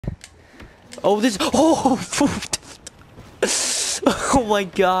Oh, this. Oh, oh my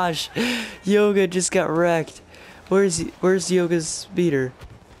gosh, Yoga just got wrecked. Where's Yoga's speeder?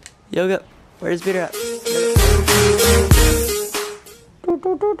 Yoga, where's speeder at?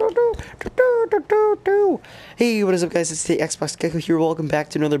 Hey, what is up, guys? It's the Xbox Gecko here. Welcome back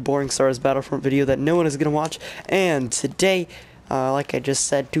to another boring Star Wars Battlefront video that no one is gonna watch. And today, like I just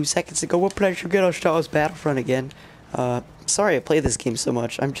said 2 seconds ago, we're playing Star Wars Battlefront again. Sorry I play this game so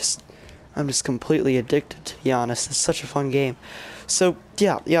much. I'm just completely addicted, to be honest. It's such a fun game. So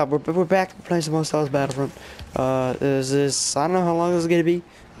yeah, we're back playing some more Star Wars Battlefront. I don't know how long this is gonna be.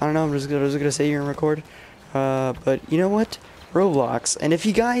 I don't know. I'm just gonna sit here and record. But you know what? Roblox. And if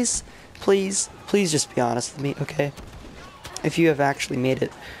you guys, please just be honest with me, okay? If you have actually made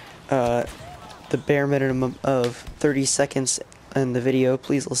it the bare minimum of 30 seconds in the video,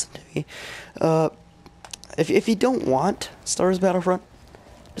 please listen to me. If you don't want Star Wars Battlefront,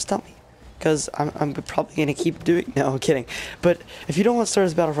 just tell me. Because I'm probably going to keep doing... No, I'm kidding. But if you don't want Star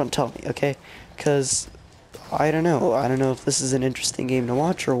Wars Battlefront, tell me, okay? Because I don't know. I don't know if this is an interesting game to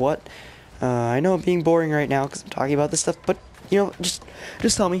watch or what. I know I'm being boring right now because I'm talking about this stuff, but, you know, just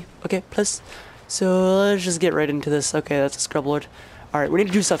tell me, okay, please? So let's just get right into this. Okay, that's a scrub lord. Alright, we need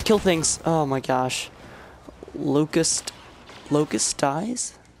to do stuff. Kill things. Oh my gosh. Locust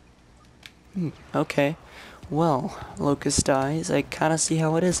dies? Okay. Well, Locust dies. I kind of see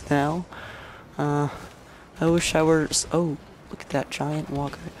how it is now. I wish I were... Oh, look at that giant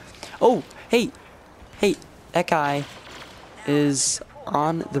walker. Oh, hey, that guy is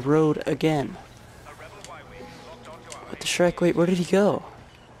on the road again. What the Shrek? Wait, where did he go?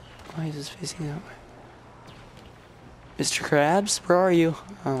 Why is this facing that way? Mr. Krabs, where are you?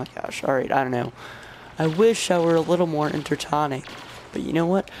 Oh my gosh, alright, I don't know. I wish I were a little more entertaining. But you know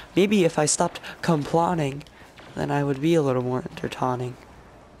what? Maybe if I stopped complaining, then I would be a little more entertaining.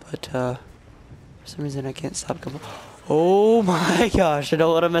 But, for some reason I can't stop complaining. Oh my gosh, I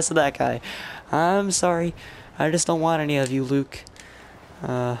don't want to mess with that guy. I'm sorry. I just don't want any of you, Luke.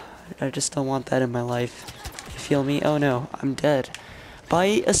 I just don't want that in my life. You feel me? Oh no, I'm dead. By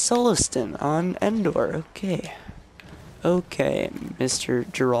a Soliston on Endor. Okay. Okay, Mr.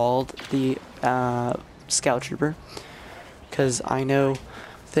 Gerald, the, Scout Trooper. Because I know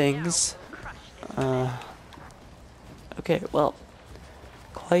things. Okay, well,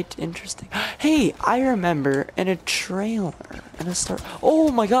 quite interesting. Hey, I remember in a trailer, oh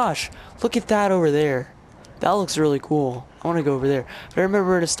my gosh, look at that over there. That looks really cool. I want to go over there. But I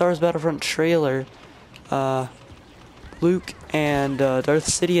remember in a Star Wars Battlefront trailer, Luke and Darth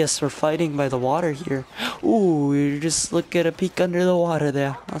Sidious were fighting by the water here. Ooh, you just look at a peek under the water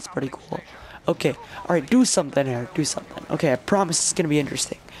there. That's pretty cool. Okay, alright, do something here. Do something. Okay, I promise it's going to be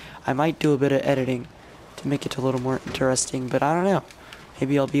interesting. I might do a bit of editing to make it a little more interesting, but I don't know.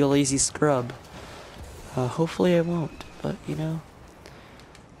 Maybe I'll be a lazy scrub. Hopefully I won't, but you know,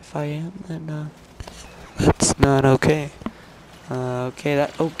 if I am, then that's not okay. Okay,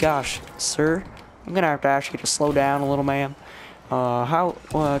 oh gosh, sir, I'm gonna have to ask you to slow down a little, ma'am.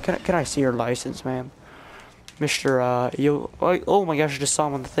 Can I see your license, ma'am? Mr. Oh my gosh, I just saw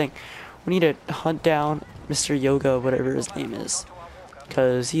him on the thing. We need to hunt down Mr. Yoga, whatever his name is,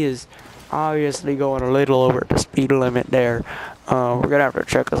 because he is obviously going a little over the speed limit there. We're gonna have to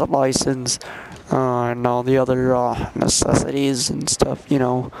check his license and all the other necessities and stuff, you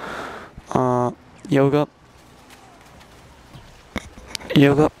know. Yoga,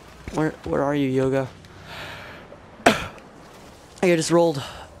 where are you, Yoga? I just rolled.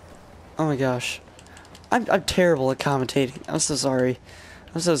 Oh my gosh, I'm terrible at commentating. I'm so sorry.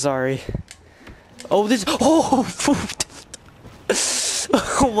 I'm so sorry. Oh, this. Oh.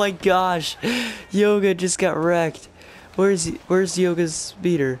 Oh my gosh, Yoga just got wrecked. Where's Yoga's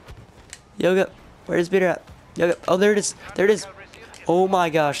speeder? Yoga, where's speeder at? Yoga, oh there it is. There it is. Oh my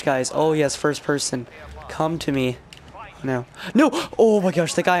gosh, guys. Oh yes, first person. Come to me. No. No! Oh my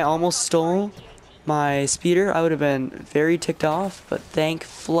gosh, the guy almost stole my speeder. I would have been very ticked off, but thank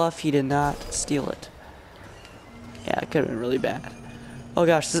Fluff he did not steal it. Yeah, it could have been really bad. Oh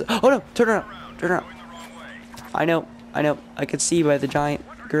gosh, oh no, turn around. Turn around. I know. I could see by the giant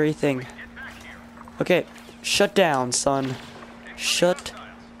gray thing. Okay, shut down, son. Shut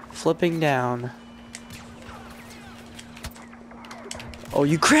flipping down. Oh,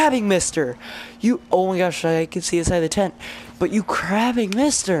 you crabbing mister! Oh my gosh, I can see inside the tent. But you crabbing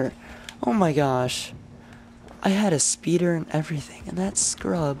mister! Oh my gosh. I had a speeder and everything, and that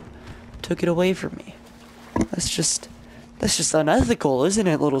scrub took it away from me. That's just unethical, isn't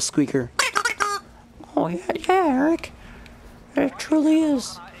it, little squeaker? Oh yeah, Eric. It truly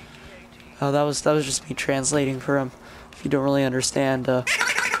is. Oh, that was just me translating for him. If you don't really understand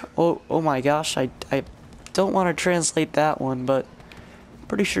Oh my gosh, I don't want to translate that one, but I'm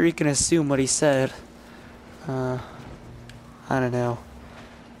pretty sure you can assume what he said. I don't know.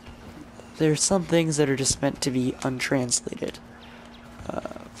 There's some things that are just meant to be untranslated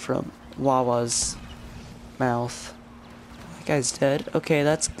from Wawa's mouth. That guy's dead. Okay,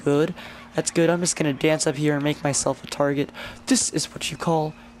 that's good. That's good. I'm just gonna dance up here and make myself a target. This is what you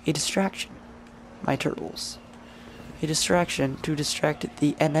call a distraction, my turtles. A distraction to distract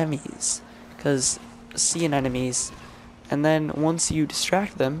the enemies. Because seeing enemies, and then once you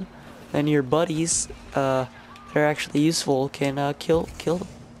distract them, then your buddies that are actually useful can kill them.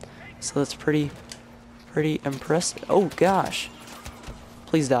 So that's pretty impressive. Oh gosh.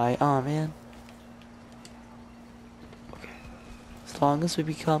 Please die. Aw, man. Okay. As long as we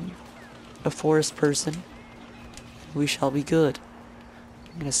become a forest person, we shall be good.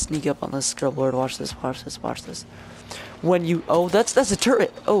 I'm gonna sneak up on this scrub lord. Watch this, watch this, watch this. When you... Oh, that's a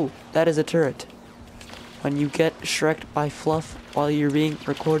turret! Oh, that is a turret. When you get shreked by Fluff while you're being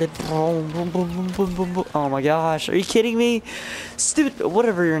recorded. Oh my gosh, are you kidding me? Stupid,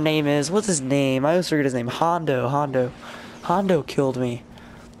 whatever your name is. What's his name? I always forget his name. Hondo killed me.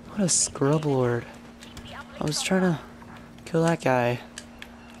 What a scrub lord. I was trying to kill that guy.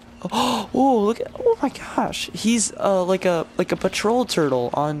 Oh, look at... Oh my gosh. He's like a patrol turtle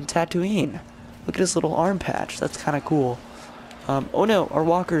on Tatooine. Look at his little arm patch. That's kind of cool. Oh no, our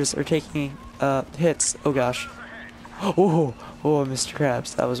walkers are taking hits. Oh gosh. Oh, Mr.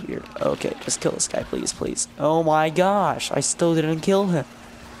 Krabs, that was weird. Okay, just kill this guy, please, please. Oh my gosh, I still didn't kill him.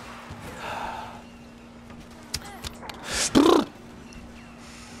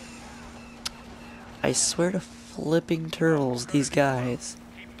 I swear to flipping turtles, these guys.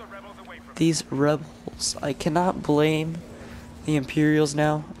 These rebels. I cannot blame the Imperials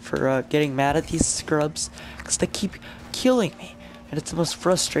now for getting mad at these scrubs, because they keep killing me, and it's the most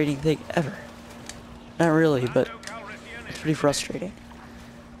frustrating thing ever. Not really, but it's pretty frustrating.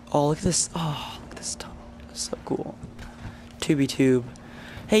 Oh, look at this. Oh, look at this tunnel. It's so cool. Tubey tube.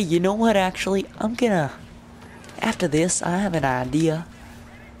 Hey, you know what, actually? I'm gonna... After this, I have an idea.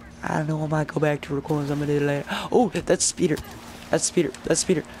 I don't know, I might go back to recording some of it later. Oh, that's Speeder. That's Speeder. That's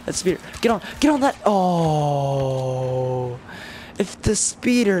Speeder. That's Speeder. Get on that. Oh. If the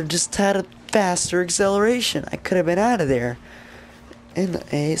Speeder just had a faster acceleration, I could have been out of there in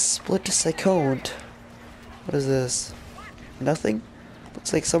a split second. What is this? Nothing?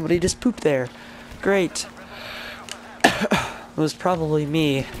 Looks like somebody just pooped there. Great. It was probably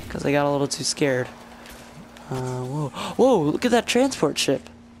me, because I got a little too scared. Whoa, look at that transport ship.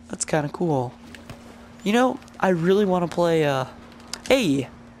 That's kind of cool. You know, I really want to play, hey,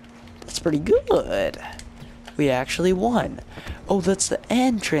 that's pretty good. We actually won. Oh, that's the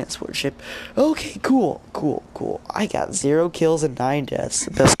end transport ship. Okay, cool. I got 0 kills and 9 deaths.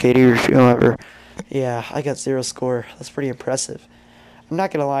 The best KD ratio ever. Yeah, I got 0 score. That's pretty impressive. I'm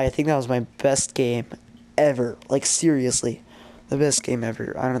not gonna lie, I think that was my best game ever. Like, seriously. The best game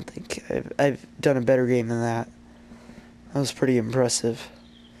ever. I don't think I've done a better game than that. That was pretty impressive.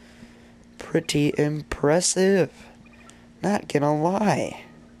 Pretty impressive. Not gonna lie.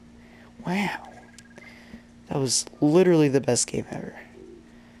 Wow. That was literally the best game ever.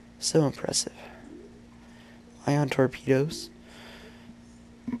 So impressive. Ion torpedoes.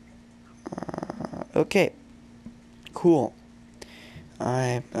 Okay. Cool.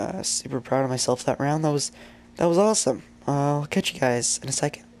 I'm super proud of myself that round. That was awesome. I'll catch you guys in a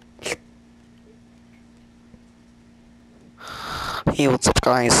second. Hey, what's up,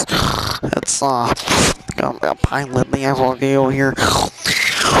 guys? It's pilot the FLGO here.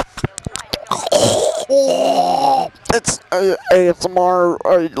 It's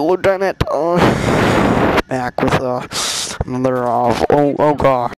ASMR Lieutenant back with another oh god.